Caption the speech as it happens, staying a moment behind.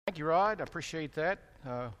Thank you, Rod. I appreciate that.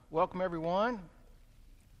 Welcome, everyone.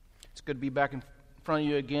 It's good to be back in front of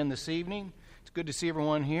you again this evening. It's good to see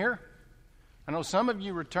everyone here. I know some of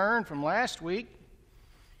you returned from last week.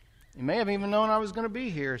 You may have even known I was going to be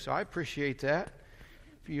here, so I appreciate that.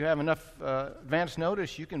 If you have enough advance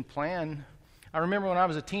notice, you can plan. I remember when I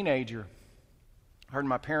was a teenager, I heard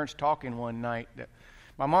my parents talking one night that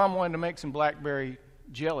my mom wanted to make some blackberry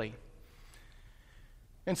jelly.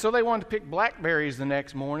 And so they wanted to pick blackberries the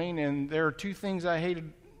next morning, and there are two things I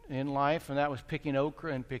hated in life, and that was picking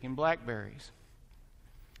okra and picking blackberries.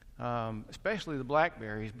 Especially the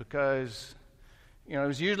blackberries, because it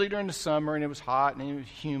was usually during the summer, and it was hot, and it was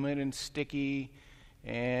humid and sticky,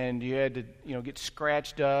 and you had to get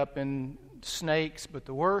scratched up, and snakes, but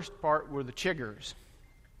the worst part were the chiggers.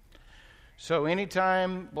 So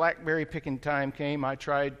anytime blackberry picking time came, I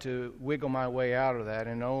tried to wiggle my way out of that,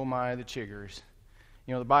 and oh my, the chiggers.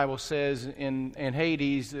 The Bible says in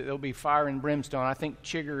Hades that there'll be fire and brimstone. I think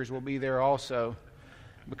chiggers will be there also,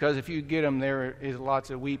 because if you get them, there is lots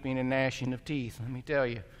of weeping and gnashing of teeth, let me tell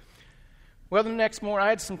you. Well, the next morning, I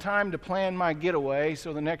had some time to plan my getaway,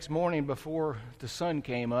 so the next morning before the sun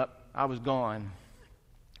came up, I was gone.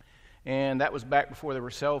 And that was back before there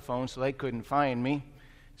were cell phones, so they couldn't find me.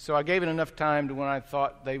 So I gave it enough time to when I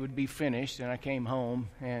thought they would be finished, and I came home,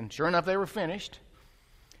 and sure enough, they were finished.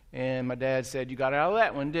 And my dad said, "You got out of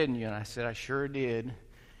that one, didn't you?" And I said, "I sure did."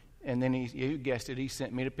 And then you guessed it, he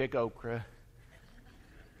sent me to pick okra.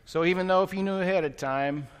 So even though if you knew ahead of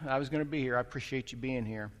time I was going to be here, I appreciate you being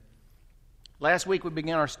here. Last week we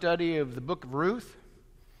began our study of the book of Ruth.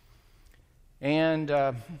 And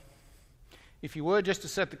if you would, just to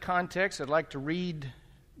set the context, I'd like to read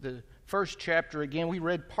the first chapter again. We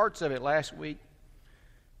read parts of it last week.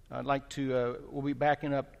 I'd like to, we'll be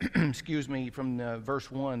backing up, from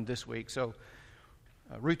verse 1 this week. So,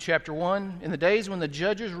 Ruth chapter 1. In the days when the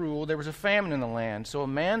judges ruled, there was a famine in the land. So a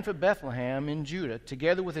man from Bethlehem in Judah,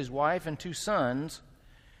 together with his wife and 2 sons,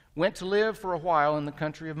 went to live for a while in the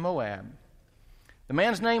country of Moab. The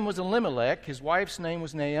man's name was Elimelech, his wife's name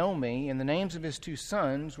was Naomi, and the names of his 2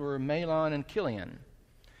 sons were Mahlon and Chilion.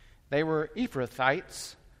 They were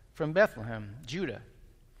Ephrathites from Bethlehem, Judah.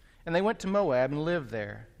 And they went to Moab and lived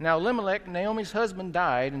there. Now Elimelech, Naomi's husband,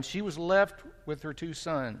 died, and she was left with her 2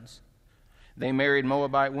 sons. They married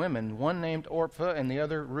Moabite women, one named Orpah and the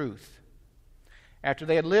other Ruth. After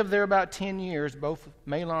they had lived there about 10 years, both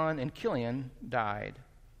Mahlon and Chilion died.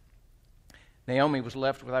 Naomi was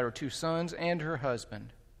left without her 2 sons and her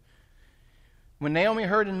husband. When Naomi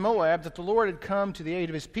heard in Moab that the Lord had come to the aid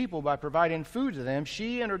of his people by providing food to them,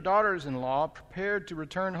 she and her daughters-in-law prepared to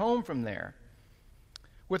return home from there.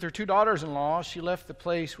 With her 2 daughters-in-law, she left the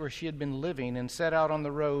place where she had been living and set out on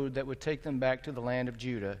the road that would take them back to the land of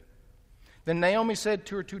Judah. Then Naomi said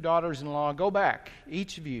to her 2 daughters-in-law, "Go back,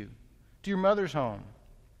 each of you, to your mother's home.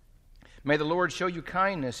 May the Lord show you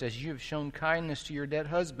kindness as you have shown kindness to your dead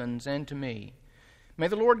husbands and to me. May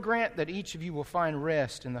the Lord grant that each of you will find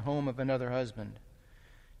rest in the home of another husband."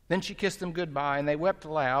 Then she kissed them goodbye, and they wept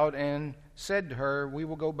aloud and said to her, "We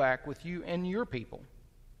will go back with you and your people."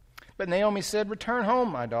 But Naomi said, "Return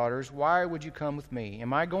home, my daughters. Why would you come with me?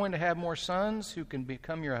 Am I going to have more sons who can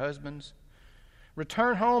become your husbands?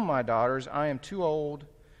 Return home, my daughters. I am too old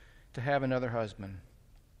to have another husband.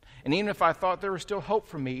 And even if I thought there was still hope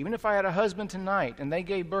for me, even if I had a husband tonight and they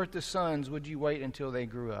gave birth to sons, would you wait until they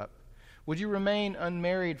grew up? Would you remain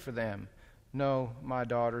unmarried for them? No, my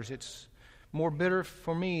daughters, it's more bitter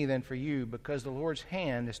for me than for you, because the Lord's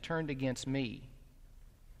hand is turned against me."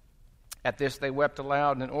 At this they wept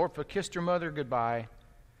aloud, and Orpah kissed her mother goodbye,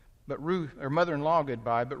 her mother-in-law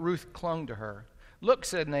goodbye, but Ruth clung to her. "Look,"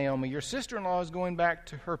 said Naomi, "your sister-in-law is going back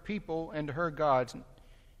to her people and to her gods.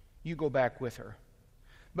 You go back with her."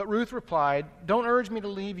 But Ruth replied, "Don't urge me to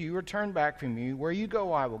leave you or turn back from you. Where you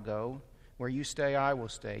go, I will go. Where you stay, I will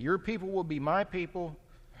stay. Your people will be my people,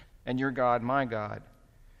 and your God, my God.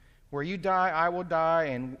 Where you die, I will die,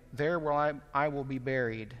 and there I will be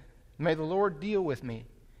buried. May the Lord deal with me,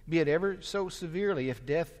 be it ever so severely, if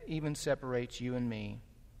death even separates you and me."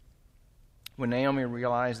 When Naomi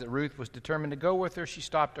realized that Ruth was determined to go with her, she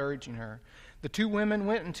stopped urging her. The 2 women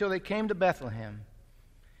went until they came to Bethlehem.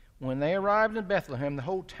 When they arrived in Bethlehem, the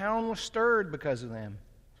whole town was stirred because of them.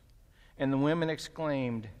 And the women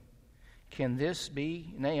exclaimed, "Can this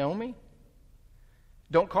be Naomi?"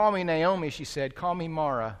 "Don't call me Naomi," she said. "Call me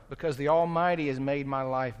Mara, because the Almighty has made my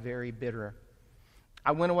life very bitter.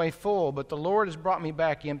 I went away full, but the Lord has brought me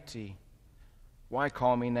back empty. Why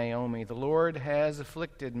call me Naomi? The Lord has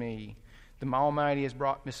afflicted me. The Almighty has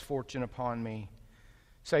brought misfortune upon me."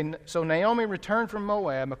 So Naomi returned from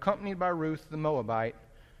Moab, accompanied by Ruth the Moabite,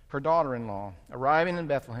 her daughter-in-law, arriving in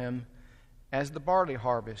Bethlehem as the barley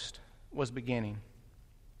harvest was beginning.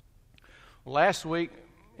 Last week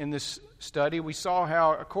in this study, we saw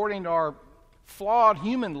how, according to our flawed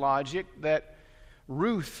human logic, that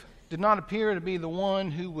Ruth did not appear to be the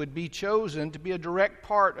one who would be chosen to be a direct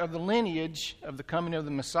part of the lineage of the coming of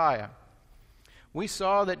the Messiah. We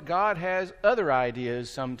saw that God has other ideas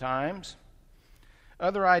sometimes,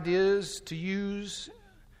 other ideas to use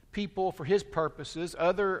people for His purposes,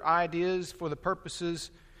 other ideas for the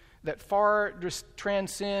purposes that far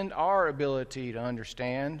transcend our ability to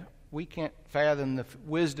understand. We can't fathom the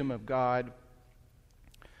wisdom of God.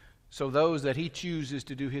 So those that He chooses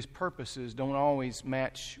to do His purposes don't always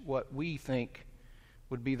match what we think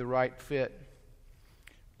would be the right fit.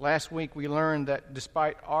 Last week we learned that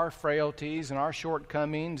despite our frailties and our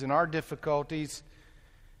shortcomings and our difficulties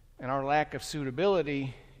and our lack of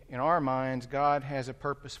suitability in our minds, God has a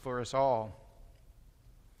purpose for us all.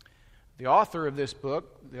 The author of this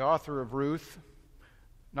book, the author of Ruth,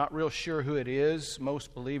 not real sure who it is.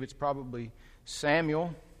 Most believe it's probably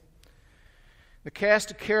Samuel. The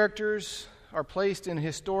cast of characters are placed in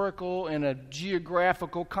historical and a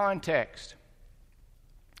geographical context.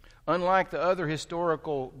 Unlike the other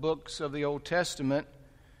historical books of the Old Testament,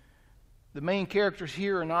 the main characters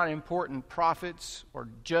here are not important prophets or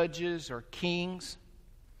judges or kings.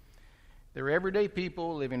 They're everyday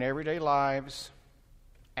people living everyday lives,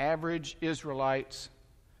 average Israelites,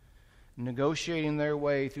 negotiating their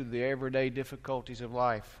way through the everyday difficulties of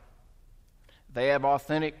life. They have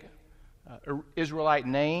authentic Israelite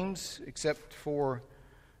names, except for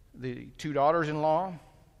the two daughters-in-law,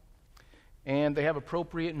 and they have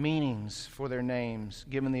appropriate meanings for their names,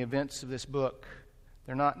 given the events of this book.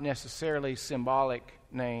 They're not necessarily symbolic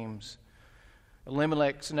names.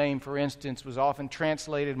 Elimelech's name, for instance, was often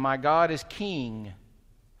translated, "My God is King."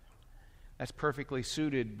 That's perfectly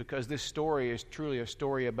suited because this story is truly a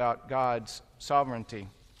story about God's sovereignty.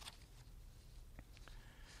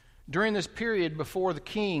 During this period before the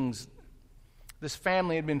kings, this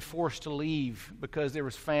family had been forced to leave because there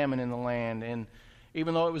was famine in the land. And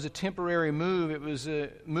even though it was a temporary move, it was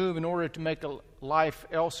a move in order to make a life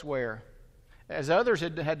elsewhere, as others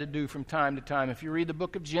had to do from time to time. If you read the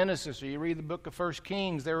book of Genesis or you read the book of 1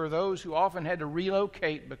 Kings, there were those who often had to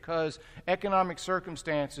relocate because economic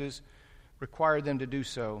circumstances required them to do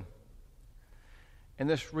so. And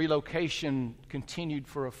this relocation continued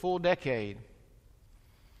for a full decade.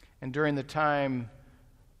 And during the time,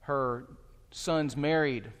 her sons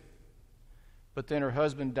married, but then her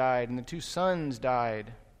husband died, and the two sons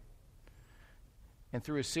died. And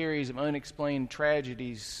through a series of unexplained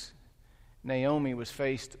tragedies, Naomi was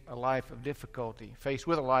faced with a life of difficulty.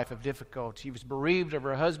 She was bereaved of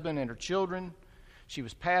her husband and her children. She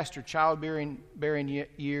was past her childbearing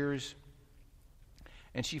years,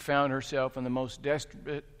 and she found herself in the most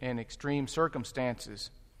desperate and extreme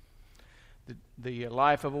circumstances. The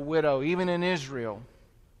life of a widow, even in Israel,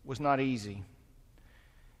 was not easy.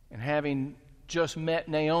 And having just met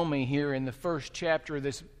Naomi here in the first chapter of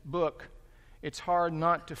this book, it's hard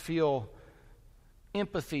not to feel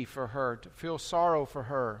empathy for her, to feel sorrow for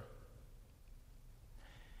her.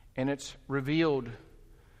 And it's revealed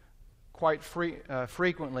quite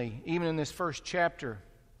frequently, even in this first chapter,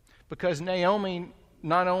 because Naomi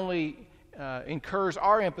not only incurs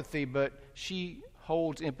our empathy, but she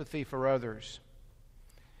holds empathy for others.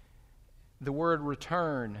 The word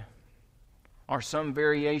return, or some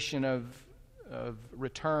variation of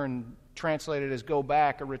return translated as go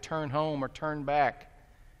back, or return home, or turn back,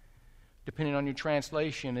 depending on your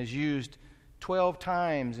translation, is used 12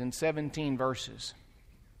 times in 17 verses.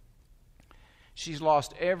 She's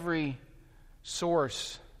lost every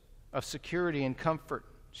source of security and comfort.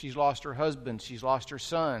 She's lost her husband. She's lost her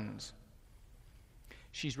sons.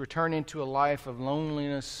 She's returning to a life of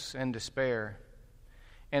loneliness and despair.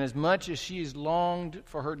 And as much as she's longed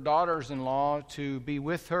for her daughters-in-law to be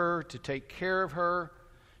with her, to take care of her,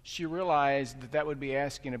 she realized that that would be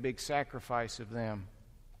asking a big sacrifice of them.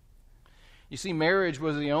 You see, marriage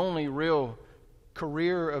was the only real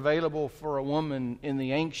career available for a woman in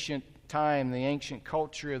the ancient time, the ancient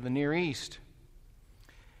culture of the Near East.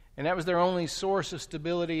 And that was their only source of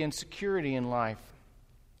stability and security in life.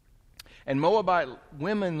 And Moabite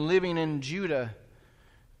women living in Judah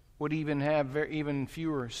would even have even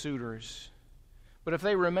fewer suitors. But if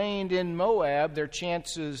they remained in Moab, their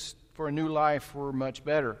chances for a new life were much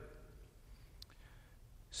better.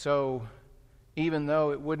 So even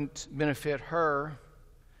though it wouldn't benefit her,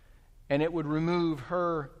 and it would remove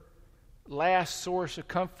her last source of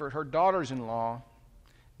comfort, her daughters-in-law,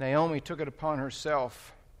 Naomi took it upon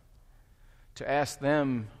herself to ask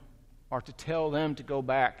them or to tell them to go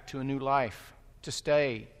back to a new life, to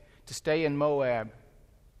stay in Moab.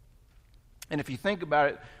 And if you think about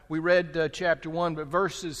it, we read chapter 1, but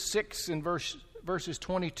verses 6 and verses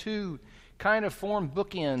 22 kind of form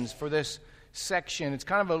bookends for this section. It's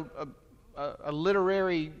kind of a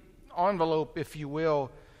literary envelope, if you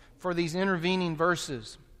will, for these intervening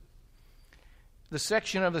verses. The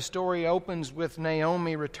section of the story opens with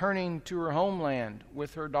Naomi returning to her homeland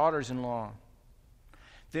with her daughters-in-law.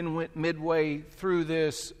 Then midway through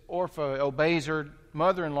this, Orpah obeys her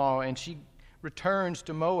mother-in-law, and she returns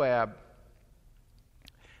to Moab.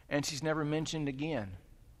 And she's never mentioned again.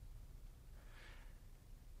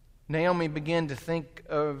 Naomi began to think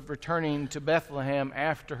of returning to Bethlehem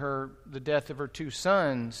after the death of her 2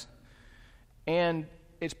 sons. And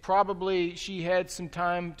it's probably she had some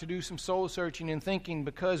time to do some soul searching and thinking,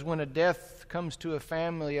 because when a death comes to a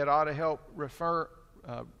family, it ought to help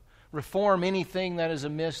reform anything that is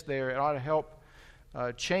amiss there. It ought to help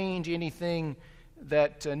change anything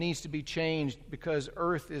that needs to be changed, because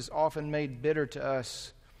earth is often made bitter to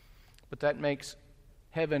us. But that makes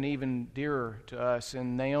heaven even dearer to us,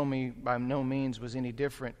 and Naomi by no means was any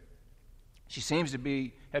different. She seems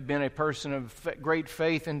to have been a person of great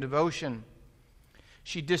faith and devotion.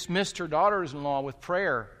 She dismissed her daughters-in-law with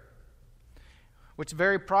prayer, which is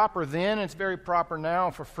very proper then, and it's very proper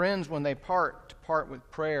now for friends when they part, to part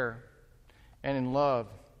with prayer and in love.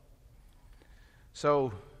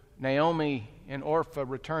 So Naomi and Orpah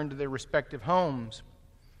returned to their respective homes.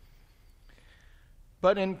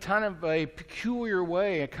 But in kind of a peculiar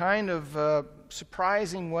way, a kind of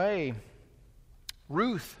surprising way,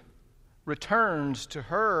 Ruth returns to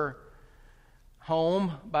her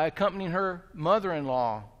home by accompanying her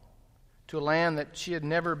mother-in-law to a land that she had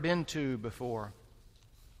never been to before.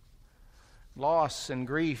 Loss and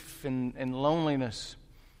grief and loneliness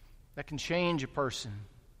that can change a person.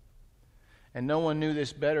 And no one knew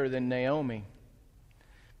this better than Naomi.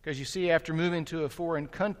 Because you see, after moving to a foreign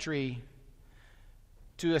country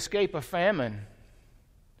to escape a famine,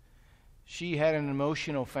 she had an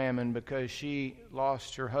emotional famine because she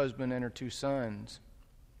lost her husband and her 2 sons.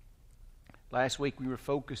 Last week we were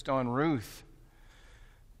focused on Ruth,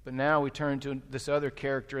 but now we turn to this other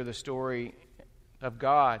character of the story of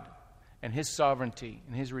God and His sovereignty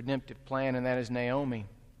and His redemptive plan, and that is Naomi.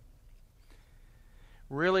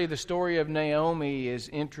 Really, the story of Naomi is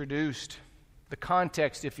introduced, the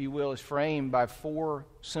context, if you will, is framed by 4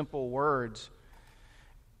 simple words.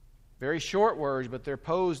 Very short words, but they're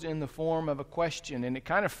posed in the form of a question, and it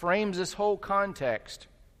kind of frames this whole context.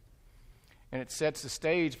 And it sets the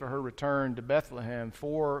stage for her return to Bethlehem.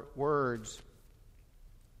 4 words.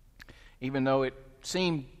 Even though it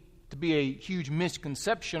seemed to be a huge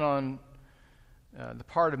misconception on the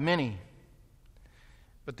part of many.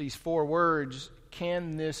 But these 4 words,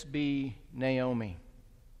 can this be Naomi?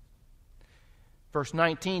 Verse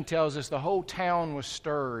 19 tells us the whole town was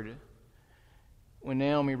stirred when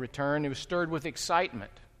Naomi returned. It was stirred with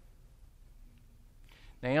excitement.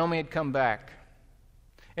 Naomi had come back.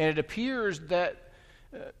 And it appears that,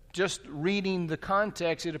 just reading the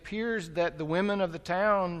context, it appears that the women of the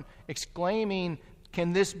town exclaiming,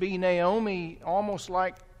 "Can this be Naomi?"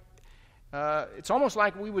 it's almost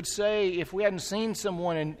like we would say if we hadn't seen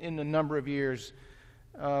someone in a number of years.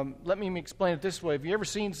 Let me explain it this way. Have you ever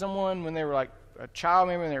seen someone when they were like a child,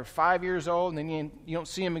 maybe when they were 5 years old, and then you don't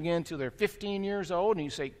see them again until they're 15 years old, and you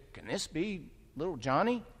say, "Can this be little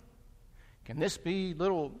Johnny? Can this be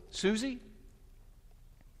little Susie?"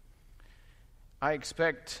 I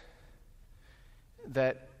expect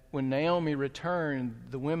that when Naomi returned,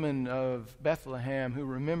 the women of Bethlehem who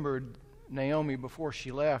remembered Naomi before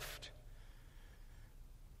she left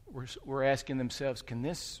were asking themselves, can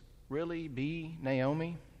this really be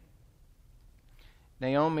Naomi?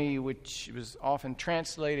 Naomi, which was often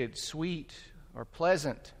translated sweet or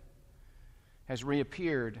pleasant, has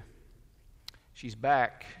reappeared. She's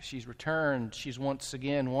back. She's returned. She's once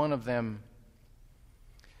again one of them.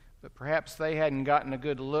 But perhaps they hadn't gotten a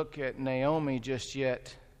good look at Naomi just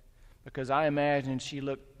yet, because I imagine she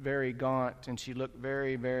looked very gaunt and she looked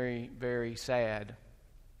very, very, very sad.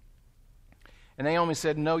 And Naomi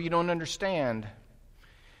said, "No, you don't understand.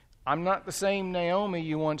 I'm not the same Naomi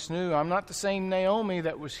you once knew. I'm not the same Naomi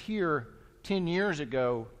that was here 10 years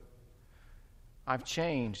ago. I've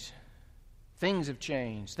changed. Things have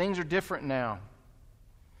changed. Things are different now.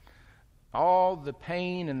 All the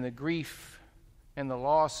pain and the grief and the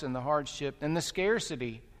loss and the hardship and the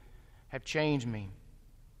scarcity have changed me."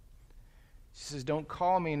 She says, "Don't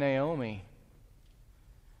call me Naomi,"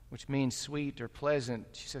 which means sweet or pleasant.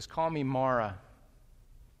 She says, "Call me Mara."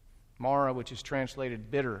 Mara, which is translated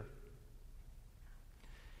bitter.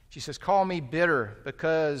 She says, call me bitter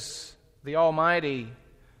because the Almighty,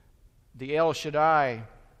 the El Shaddai,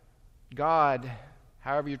 God,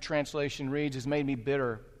 however your translation reads, has made me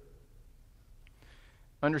bitter.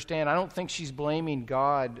 Understand, I don't think she's blaming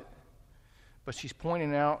God, but she's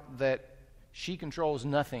pointing out that she controls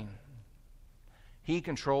nothing. He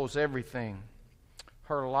controls everything.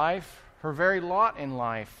 Her life, her very lot in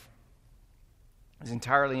life, is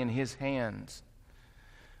entirely in His hands.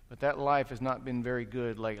 But that life has not been very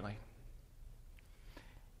good lately.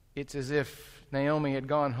 It's as if Naomi had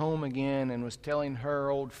gone home again and was telling her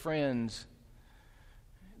old friends,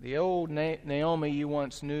 the old Naomi you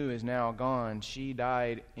once knew is now gone. She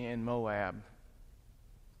died in Moab.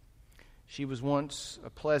 She was once a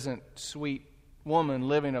pleasant, sweet woman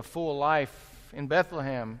living a full life in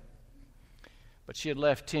Bethlehem, but she had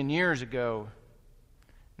left 10 years ago.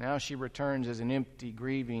 Now she returns as an empty,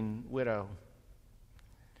 grieving widow.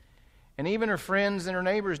 And even her friends and her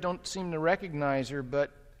neighbors don't seem to recognize her,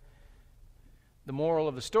 but the moral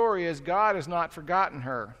of the story is God has not forgotten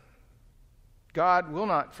her. God will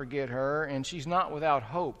not forget her, and she's not without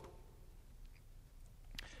hope.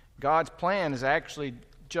 God's plan is actually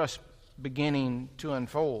just beginning to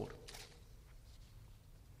unfold.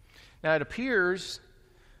 Now, it appears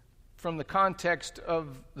from the context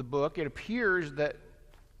of the book, it appears that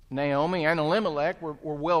Naomi and Elimelech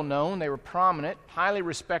were well known. They were prominent, highly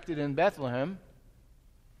respected in Bethlehem.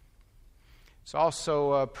 It's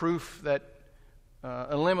also proof that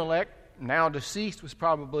Elimelech, now deceased, was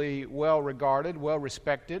probably well regarded, well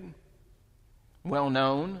respected, well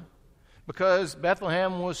known, because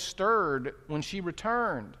Bethlehem was stirred when she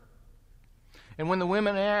returned. And when the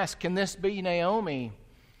women asked, can this be Naomi?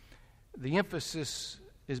 The emphasis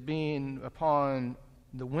is being upon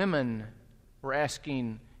the women were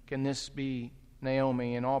asking, can this be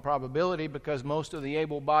Naomi? In all probability, because most of the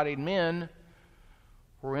able-bodied men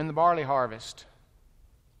were in the barley harvest.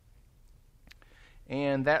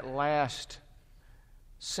 And that last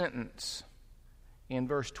sentence in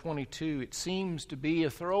verse 22, it seems to be a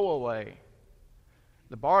throwaway.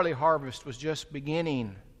 The barley harvest was just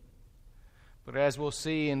beginning. But as we'll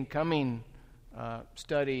see in coming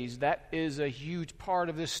studies, that is a huge part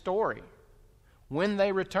of this story. When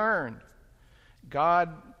they returned,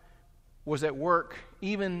 God was at work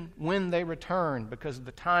even when they returned, because of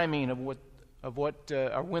the timing of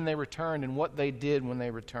when they returned and what they did when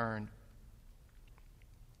they returned.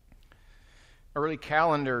 Early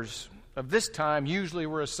calendars of this time usually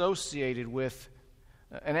were associated with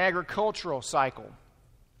an agricultural cycle.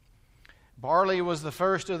 Barley was the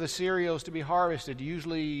first of the cereals to be harvested,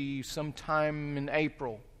 usually sometime in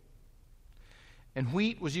April. And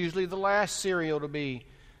wheat was usually the last cereal to be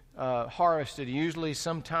harvested, usually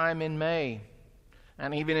sometime in May.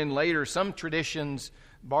 And even in later, some traditions,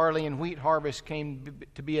 barley and wheat harvest came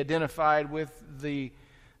to be identified with the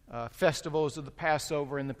festivals of the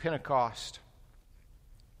Passover and the Pentecost.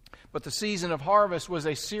 But the season of harvest was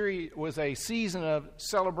a season of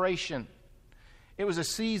celebration. It was a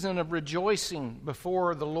season of rejoicing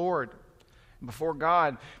before the Lord, before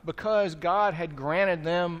God, because God had granted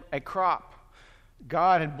them a crop.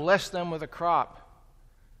 God had blessed them with a crop.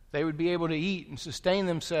 They would be able to eat and sustain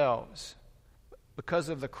themselves because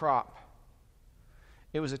of the crop.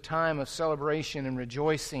 It was a time of celebration and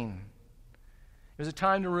rejoicing. It was a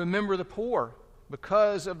time to remember the poor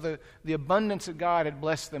because of the abundance that God had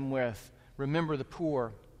blessed them with. Remember the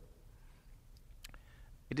poor.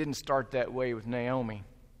 It didn't start that way with Naomi.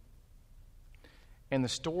 And the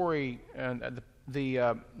story,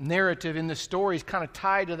 the narrative in the story is kind of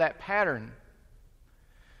tied to that pattern.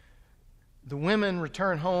 The women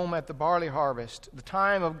return home at the barley harvest, the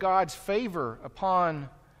time of God's favor upon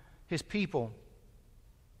His people.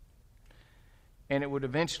 And it would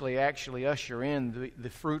eventually actually usher in the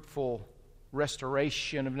fruitful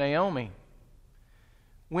restoration of Naomi,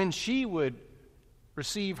 when she would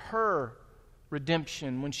receive her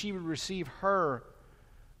redemption, when she would receive her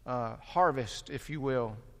harvest, if you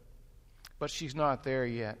will. But she's not there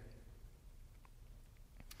yet.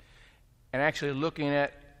 And actually looking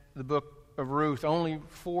at the book of Ruth, only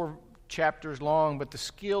 4 chapters long, but the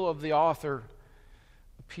skill of the author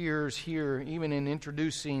appears here, even in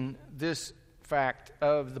introducing this fact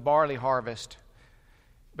of the barley harvest,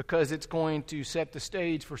 because it's going to set the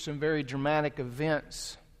stage for some very dramatic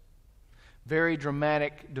events, very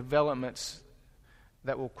dramatic developments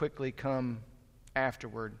that will quickly come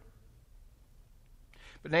afterward.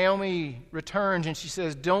 But Naomi returns and she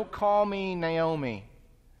says, "Don't call me Naomi.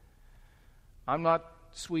 I'm not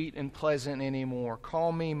sweet and pleasant anymore.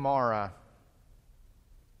 Call me Mara."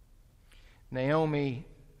 Naomi,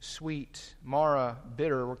 sweet; Mara,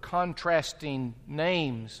 bitter. We're contrasting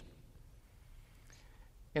names.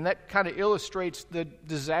 And that kind of illustrates the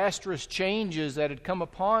disastrous changes that had come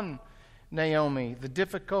upon Naomi, the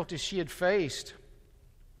difficulties she had faced.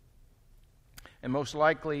 And most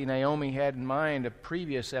likely Naomi had in mind a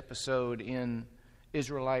previous episode in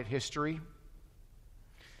Israelite history.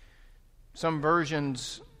 Some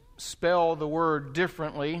versions spell the word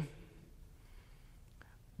differently,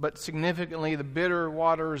 but significantly, the bitter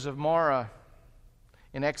waters of Marah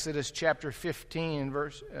in Exodus chapter 15,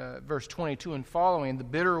 verse 22 and following, the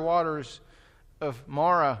bitter waters of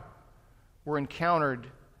Marah were encountered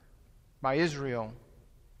by Israel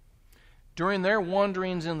during their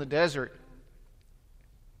wanderings in the desert.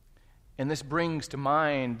 And this brings to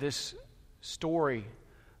mind this story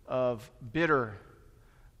of bitter,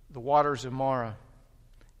 the waters of Marah.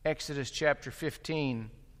 Exodus chapter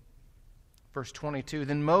 15, verse 22.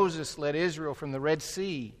 Then Moses led Israel from the Red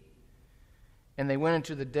Sea, and they went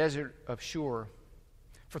into the desert of Shur.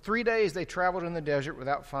 For 3 days they traveled in the desert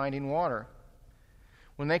without finding water.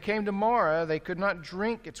 When they came to Marah, they could not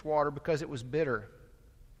drink its water because it was bitter.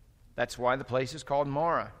 That's why the place is called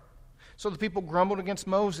Marah. So the people grumbled against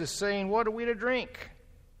Moses, saying, "What are we to drink?"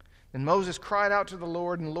 Then Moses cried out to the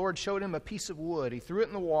Lord, and the Lord showed him a piece of wood. He threw it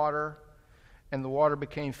in the water, and the water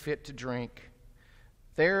became fit to drink.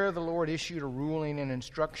 There the Lord issued a ruling and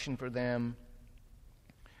instruction for them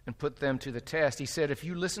and put them to the test. He said, "If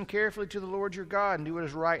you listen carefully to the Lord your God and do what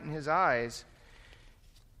is right in his eyes,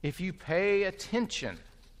 if you pay attention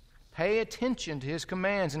to his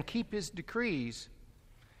commands and keep his decrees,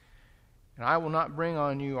 and I will not bring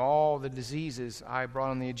on you all the diseases I brought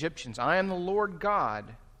on the Egyptians. I am the Lord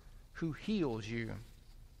God who heals you."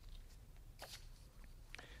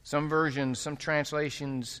 Some versions, some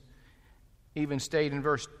translations even state in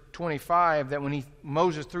verse 25 that when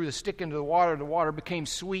Moses threw the stick into the water became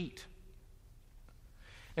sweet.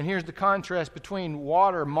 And here's the contrast between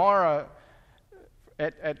water. Marah,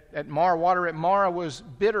 water at Marah was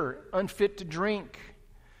bitter, unfit to drink.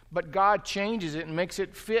 But God changes it and makes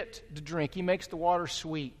it fit to drink. He makes the water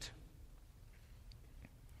sweet.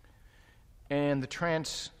 And the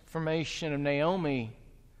transformation of Naomi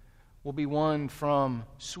will be one from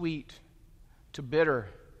sweet to bitter,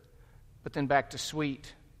 but then back to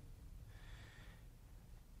sweet.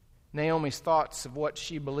 Naomi's thoughts of what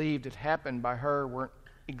she believed had happened by her weren't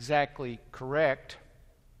exactly correct.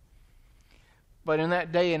 But in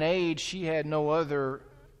that day and age, she had no other,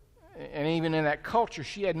 and even in that culture,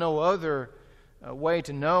 she had no other way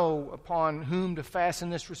to know upon whom to fasten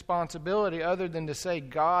this responsibility other than to say,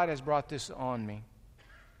 God has brought this on me.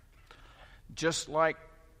 Just like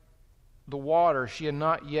the water, she had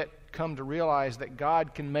not yet come to realize that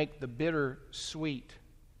God can make the bitter sweet.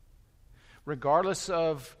 Regardless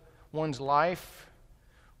of one's life,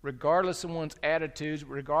 regardless of one's attitudes,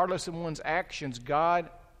 regardless of one's actions, God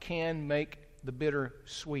can make the bitter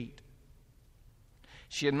sweet.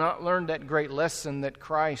 She had not learned that great lesson that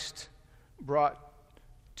Christ brought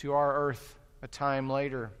to our earth a time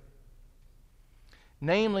later.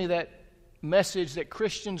 Namely, that message that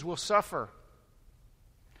Christians will suffer,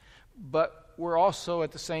 but we're also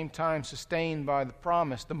at the same time sustained by the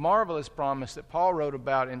promise, the marvelous promise that Paul wrote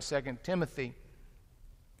about in 2 Timothy.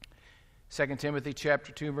 2 Timothy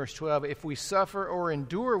chapter 2, verse 12, if we suffer or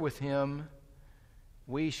endure with him,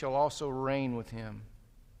 we shall also reign with him.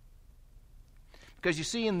 Because you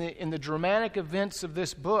see, in the dramatic events of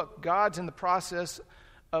this book, God's in the process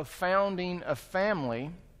of founding a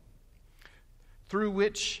family through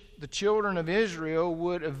which the children of Israel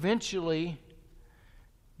would eventually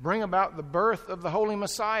bring about the birth of the Holy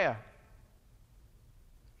Messiah,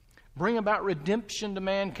 bring about redemption to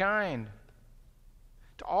mankind,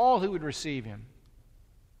 to all who would receive him.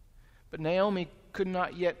 But Naomi could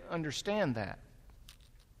not yet understand that.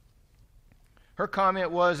 Her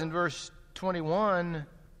comment was in verse 21,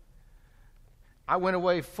 I went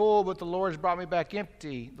away full, but the Lord has brought me back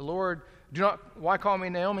empty. The Lord, why call me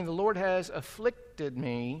Naomi? The Lord has afflicted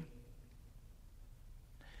me.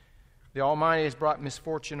 The Almighty has brought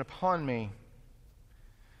misfortune upon me.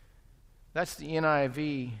 That's the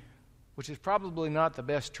NIV, which is probably not the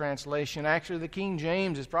best translation. Actually, the King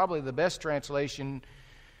James is probably the best translation,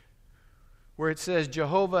 where it says,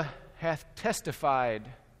 Jehovah hath testified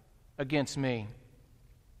against me.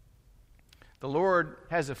 The Lord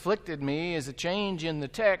has afflicted me is a change in the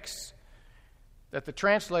text that the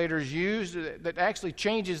translators use that actually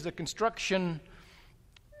changes the construction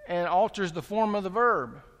and alters the form of the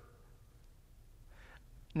verb.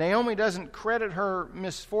 Naomi doesn't credit her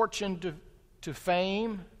misfortune to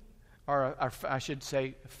fame, or I should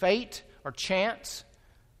say fate, or chance,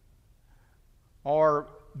 or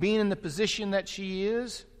being in the position that she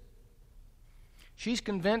is. She's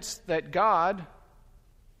convinced that God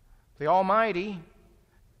the Almighty,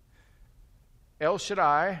 El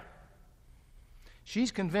Shaddai. She's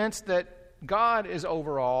convinced that God is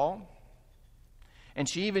over all, and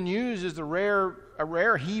she even uses a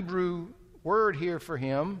rare Hebrew word here for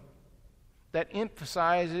him that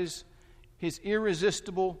emphasizes his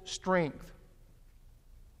irresistible strength.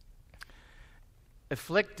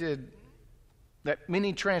 Afflicted, that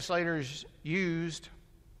many translators used,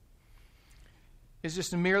 is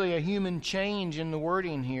just merely a human change in the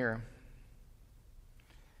wording here.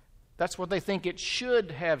 That's what they think it should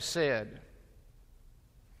have said.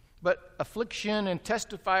 But affliction and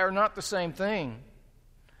testify are not the same thing.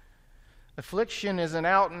 Affliction is an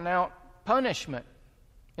out-and-out punishment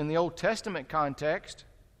in the Old Testament context.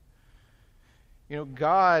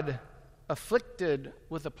 God afflicted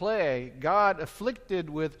with a plague, God afflicted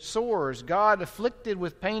with sores, God afflicted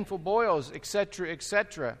with painful boils, etc.,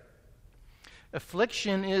 etc.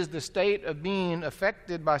 Affliction is the state of being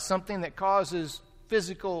affected by something that causes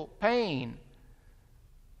physical pain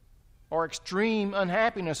or extreme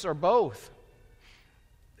unhappiness or both.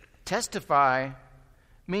 Testify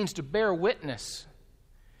means to bear witness.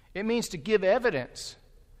 It means to give evidence.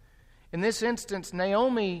 In this instance,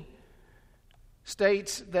 Naomi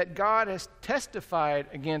states that God has testified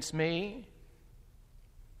against me,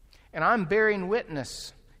 and I'm bearing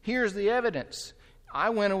witness. Here's the evidence.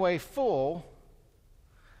 I went away full,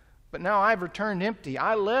 but now I've returned empty.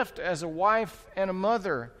 I left as a wife and a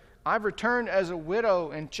mother. I've returned as a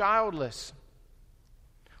widow and childless.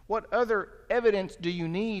 What other evidence do you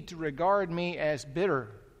need to regard me as bitter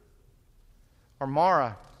or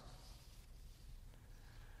Mara?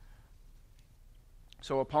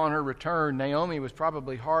 So upon her return, Naomi was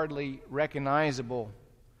probably hardly recognizable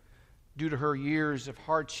due to her years of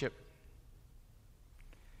hardship.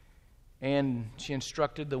 And she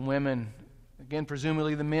instructed the women, again,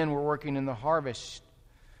 presumably the men were working in the harvest.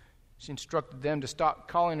 She instructed them to stop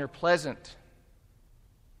calling her pleasant,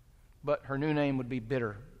 but her new name would be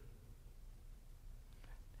bitter,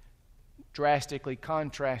 drastically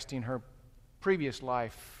contrasting her previous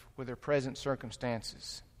life with her present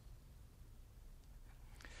circumstances.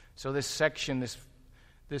 So this section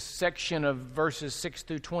of verses 6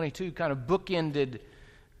 through 22 kind of bookended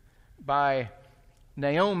by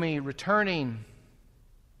Naomi returning,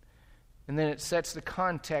 and then it sets the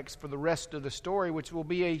context for the rest of the story, which will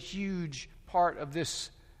be a huge part of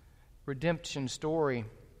this redemption story.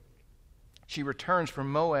 She returns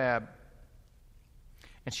from Moab,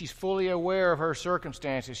 and she's fully aware of her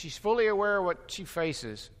circumstances. She's fully aware of what she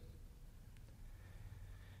faces.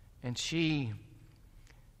 And she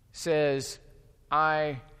says,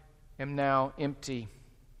 I am now empty.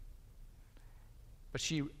 But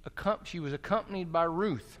she was accompanied by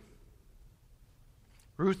Ruth.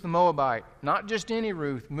 Ruth the Moabite. Not just any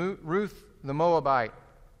Ruth, Ruth the Moabite.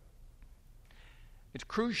 It's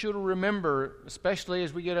crucial to remember, especially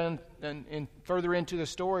as we get further into the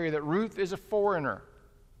story, that Ruth is a foreigner.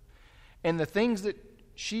 And the things that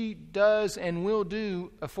she does and will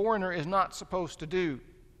do, a foreigner is not supposed to do.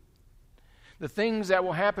 The things that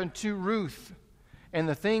will happen to Ruth and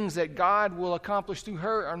the things that God will accomplish through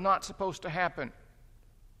her are not supposed to happen.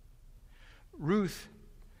 Ruth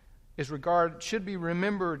should be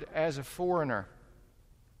remembered as a foreigner.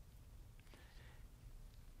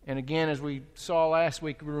 And again, as we saw last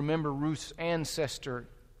week, we remember Ruth's ancestor,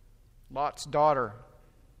 Lot's daughter.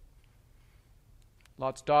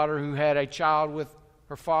 Lot's daughter who had a child with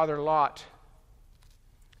her father Lot,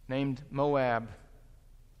 named Moab.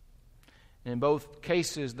 And in both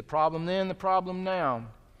cases, the problem then, the problem now,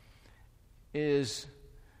 is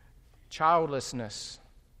childlessness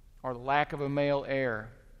or the lack of a male heir.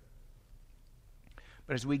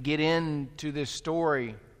 But as we get into this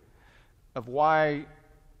story of why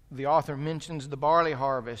the author mentions the barley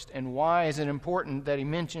harvest and why is it important that he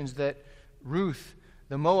mentions that Ruth,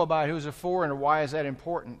 the Moabite, who is a foreigner, why is that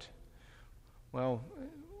important? Well,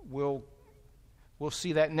 we'll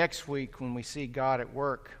see that next week when we see God at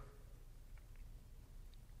work.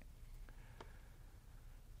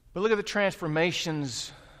 But look at the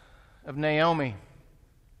transformations of Naomi.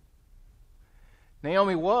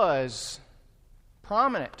 Naomi was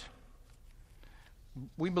prominent.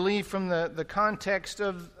 We believe from the context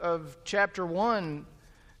of chapter 1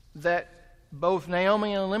 that both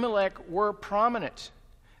Naomi and Elimelech were prominent.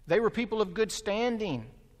 They were people of good standing.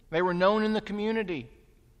 They were known in the community.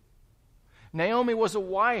 Naomi was a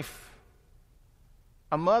wife,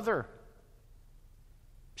 a mother.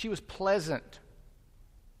 She was pleasant.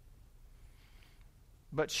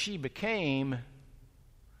 But she became,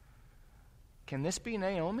 can this be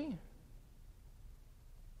Naomi?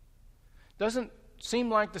 Doesn't seem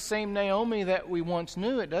like the same Naomi that we once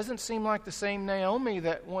knew. It doesn't seem like the same Naomi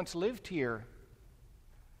that once lived here.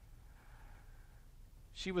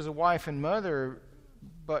 She was a wife and mother,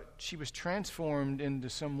 but she was transformed into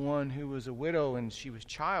someone who was a widow, and she was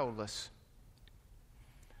childless.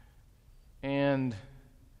 And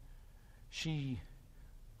she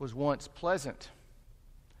was once pleasant,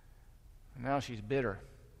 and now she's bitter.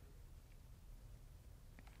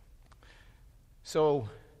 So,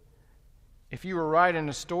 if you were writing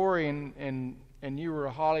a story and you were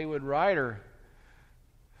a Hollywood writer,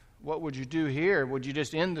 what would you do here? Would you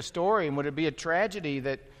just end the story, and would it be a tragedy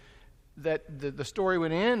that the story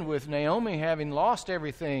would end with Naomi having lost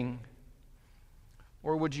everything?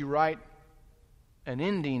 Or would you write an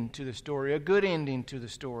ending to the story, a good ending to the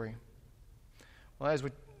story? Well,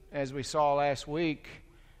 as we saw last week,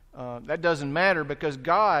 that doesn't matter, because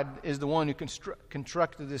God is the one who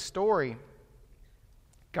constructed this story.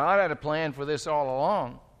 God had a plan for this all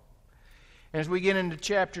along. And as we get into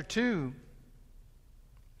chapter 2,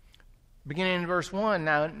 beginning in verse 1,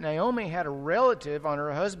 now Naomi had a relative on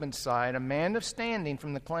her husband's side, a man of standing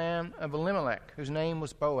from the clan of Elimelech, whose name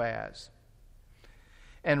was Boaz.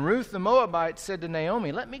 And Ruth the Moabite said to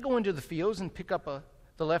Naomi, "Let me go into the fields and pick up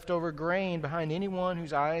the leftover grain behind anyone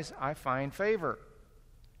whose eyes I find favor."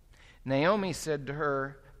 Naomi said to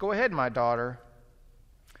her, "Go ahead, my daughter."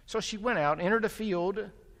 So she went out, entered a field,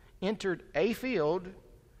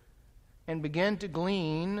 and began to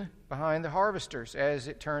glean behind the harvesters. As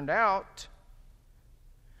it turned out,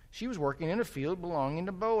 she was working in a field belonging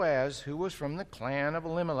to Boaz, who was from the clan of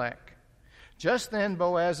Elimelech. Just then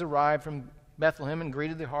Boaz arrived from Bethlehem and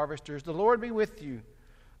greeted the harvesters. "The Lord be with you."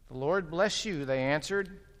 "The Lord bless you," they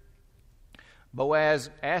answered.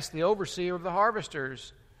 Boaz asked the overseer of the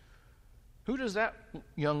harvesters, "Who does that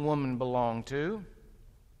young woman belong to?"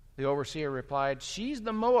 The overseer replied, "She's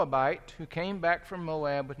the Moabite who came back from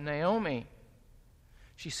Moab with Naomi."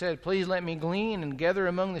 She said, "Please let me glean and gather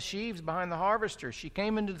among the sheaves behind the harvesters." She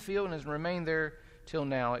came into the field and has remained there till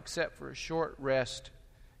now, except for a short rest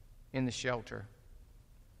in the shelter.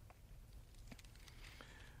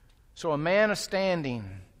 So a man of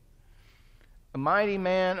standing, a mighty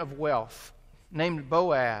man of wealth, named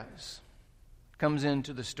Boaz, comes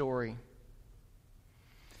into the story.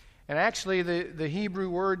 And actually, the Hebrew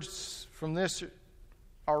words from this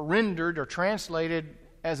are rendered or translated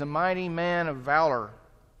as a mighty man of valor.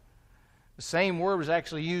 The same word was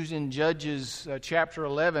actually used in Judges chapter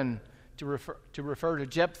 11 to refer to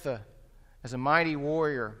Jephthah as a mighty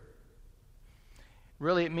warrior.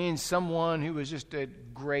 Really, it means someone who was just a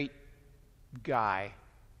great guy.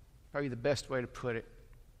 Probably the best way to put it.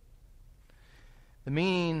 The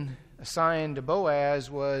meaning assigned to Boaz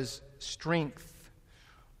was strength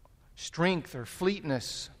or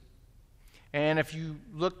fleetness. And if you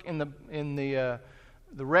look in the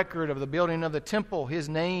record of the building of the temple, his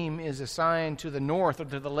name is assigned to the north or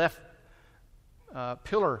to the left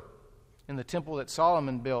pillar in the temple that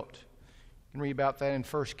Solomon built. You can read about that in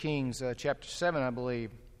 1 Kings chapter 7, I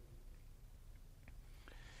believe.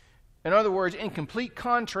 In other words, in complete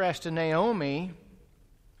contrast to Naomi,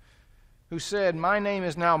 who said, "My name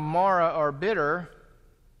is now Mara or bitter,"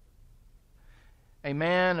 a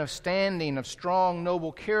man of standing, of strong,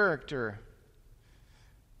 noble character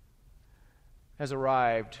has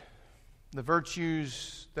arrived. The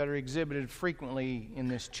virtues that are exhibited frequently in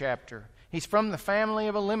this chapter. He's from the family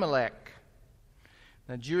of Elimelech.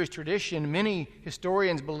 In the Jewish tradition, many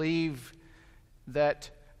historians believe that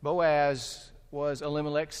Boaz was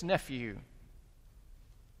Elimelech's nephew.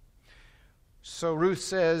 So Ruth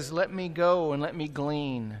says, "Let me go and let me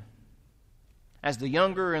glean." As the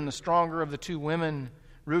younger and the stronger of the two women,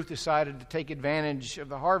 Ruth decided to take advantage of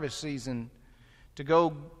the harvest season to go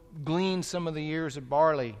glean some of the ears of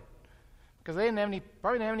barley, because they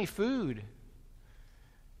probably didn't have any food.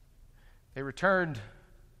 They returned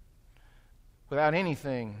without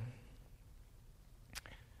anything.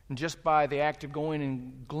 And just by the act of going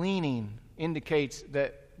and gleaning indicates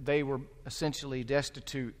that they were essentially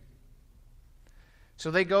destitute. So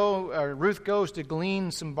Ruth goes to glean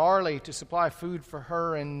some barley to supply food for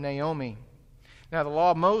her and Naomi. Now, the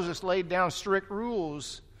law of Moses laid down strict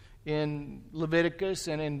rules in Leviticus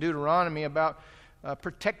and in Deuteronomy about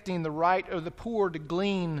protecting the right of the poor to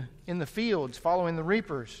glean in the fields following the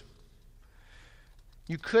reapers.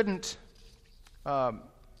 You couldn't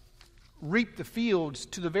reap the fields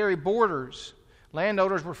to the very borders.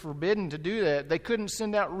 Landowners were forbidden to do that. They couldn't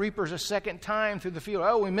send out reapers a second time through the field.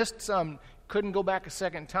 "Oh, we missed some." Couldn't go back a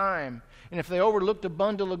second time. And if they overlooked a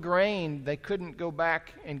bundle of grain, they couldn't go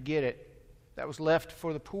back and get it. That was left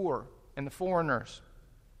for the poor and the foreigners.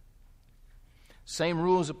 Same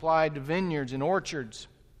rules applied to vineyards and orchards.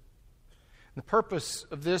 The purpose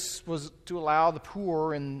of this was to allow the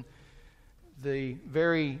poor and the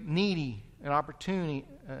very needy an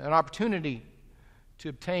opportunity to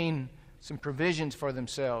obtain some provisions for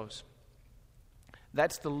themselves.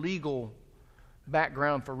 That's the legal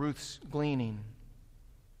background for Ruth's gleaning.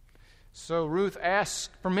 So Ruth asks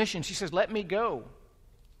permission. She says, "Let me go."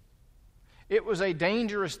 It was a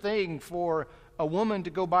dangerous thing for a woman to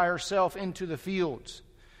go by herself into the fields.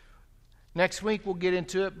 Next week we'll get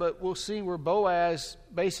into it, but we'll see where Boaz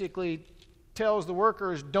basically tells the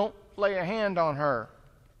workers, don't lay a hand on her.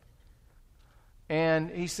 And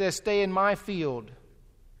he says, stay in my field.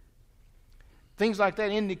 Things like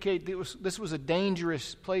that indicate that this was a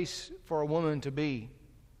dangerous place for a woman to be.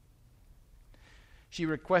 She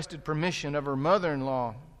requested permission of her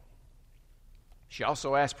mother-in-law. She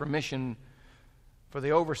also asked permission for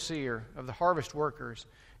the overseer of the harvest workers.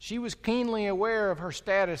 She was keenly aware of her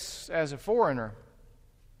status as a foreigner.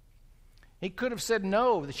 He could have said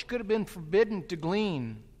no, that she could have been forbidden to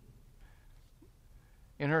glean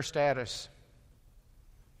in her status.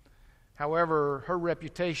 However, her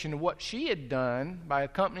reputation and what she had done by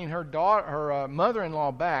accompanying her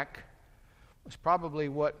mother-in-law back was probably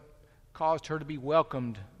what caused her to be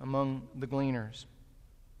welcomed among the gleaners.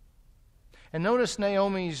 And notice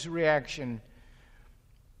Naomi's reaction.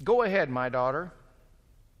 "Go ahead, my daughter."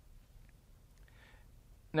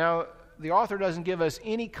 Now, the author doesn't give us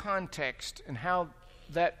any context in how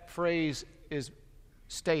that phrase is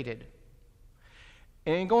stated.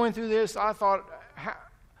 And in going through this, I thought,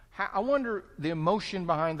 I wonder the emotion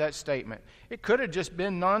behind that statement. It could have just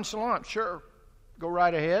been nonchalant. Sure, go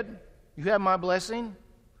right ahead. You have my blessing.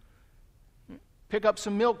 Pick up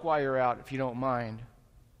some milk while you're out, if you don't mind.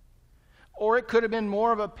 Or it could have been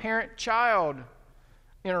more of a parent-child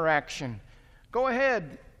interaction. Go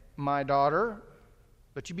ahead, my daughter,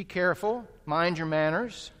 but you be careful. Mind your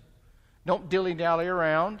manners. Don't dilly-dally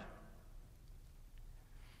around.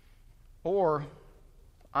 Or,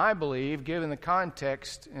 I believe, given the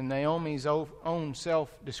context in Naomi's own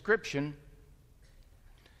self-description,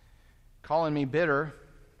 calling me bitter,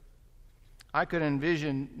 I could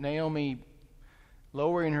envision Naomi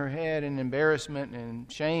lowering her head in embarrassment and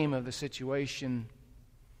shame of the situation.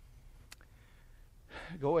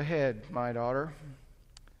 Go ahead, my daughter.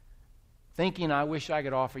 Thinking I wish I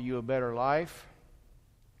could offer you a better life.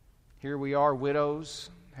 Here we are, widows,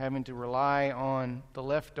 having to rely on the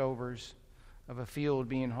leftovers of a field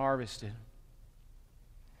being harvested.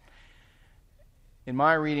 In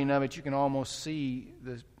my reading of it, you can almost see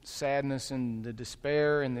the sadness and the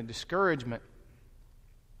despair and the discouragement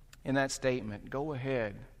in that statement. Go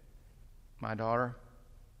ahead, my daughter.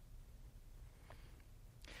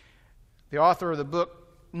 The author of the book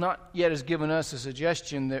not yet has given us a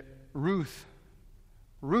suggestion that Ruth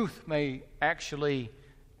may actually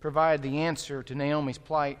provide the answer to Naomi's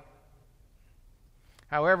plight.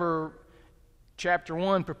 However, chapter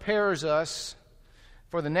 1 prepares us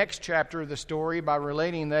for the next chapter of the story by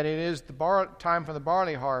relating that it is the time for the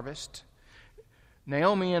barley harvest.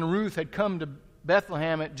 Naomi and Ruth had come to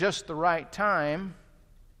Bethlehem at just the right time,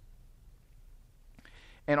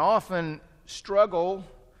 and often struggle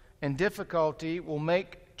and difficulty will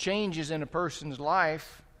make changes in a person's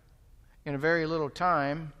life in a very little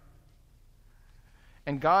time.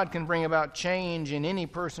 And God can bring about change in any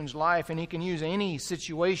person's life, and He can use any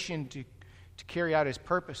situation to carry out His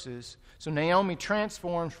purposes. So Naomi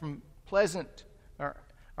transforms from pleasant or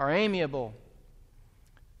amiable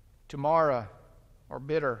to Mara or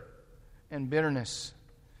bitter and bitterness.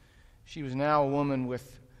 She was now a woman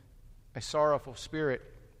with a sorrowful spirit,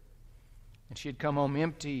 and she had come home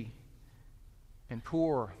empty and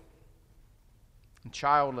poor and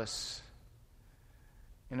childless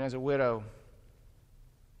and as a widow.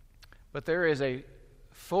 But there is a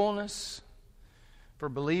fullness for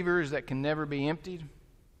believers that can never be emptied.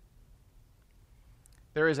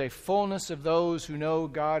 There is a fullness of those who know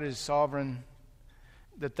God is sovereign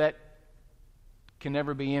that can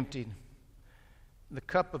never be emptied. The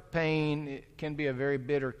cup of pain, it can be a very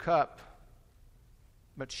bitter cup,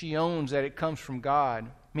 but she owns that it comes from God,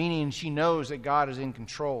 meaning she knows that God is in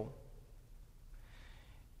control.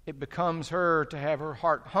 It becomes her to have her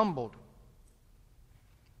heart humbled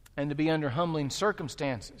and to be under humbling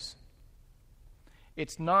circumstances.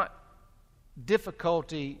 It's not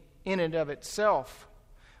difficulty in and of itself,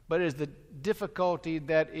 but it is the difficulty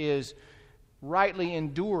that is rightly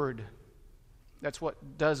endured. That's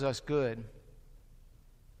what does us good.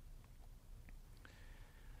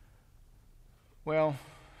 Well,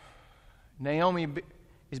 Naomi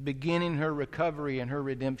is beginning her recovery and her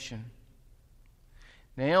redemption.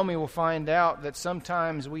 Naomi will find out that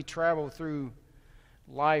sometimes we travel through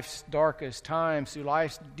life's darkest times, through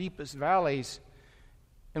life's deepest valleys.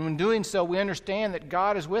 And when doing so, we understand that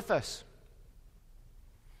God is with us.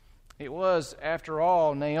 It was, after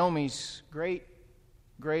all, Naomi's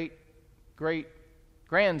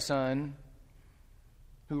great-great-great-grandson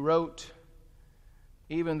who wrote,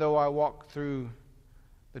 "Even though I walk through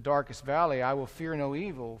the darkest valley, I will fear no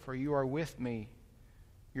evil, for you are with me.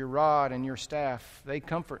 Your rod and your staff, they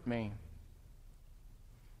comfort me."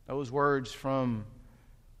 Those words from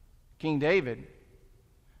King David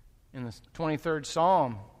in the 23rd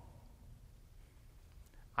Psalm.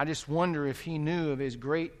 I just wonder if he knew of his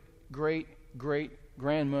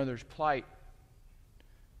great-great-great-grandmother's plight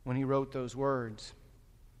when he wrote those words.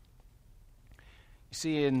 You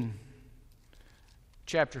see, in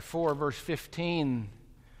chapter 4, verse 15,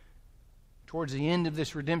 towards the end of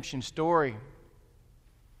this redemption story,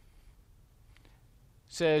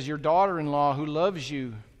 says, "Your daughter-in-law who loves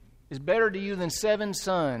you is better to you than 7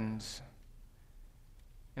 sons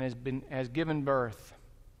and has given birth."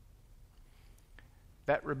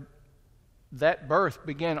 That birth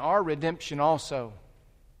began our redemption also.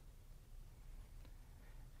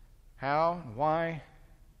 How? Why?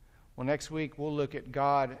 Well, next week we'll look at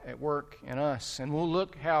God at work in us, and we'll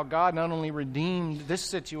look how God not only redeemed this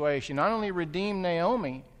situation, not only redeemed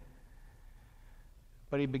Naomi,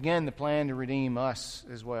 but He began the plan to redeem us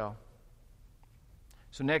as well.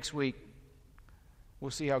 So next week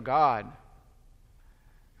we'll see how God,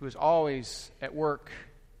 who is always at work,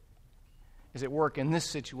 is at work in this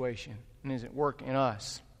situation and is at work in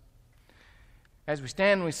us. As we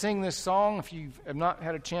stand and we sing this song, if you have not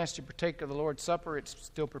had a chance to partake of the Lord's Supper, it's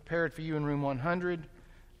still prepared for you in room 100.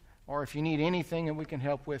 Or if you need anything that we can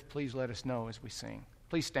help with, please let us know as we sing.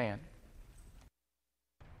 Please stand.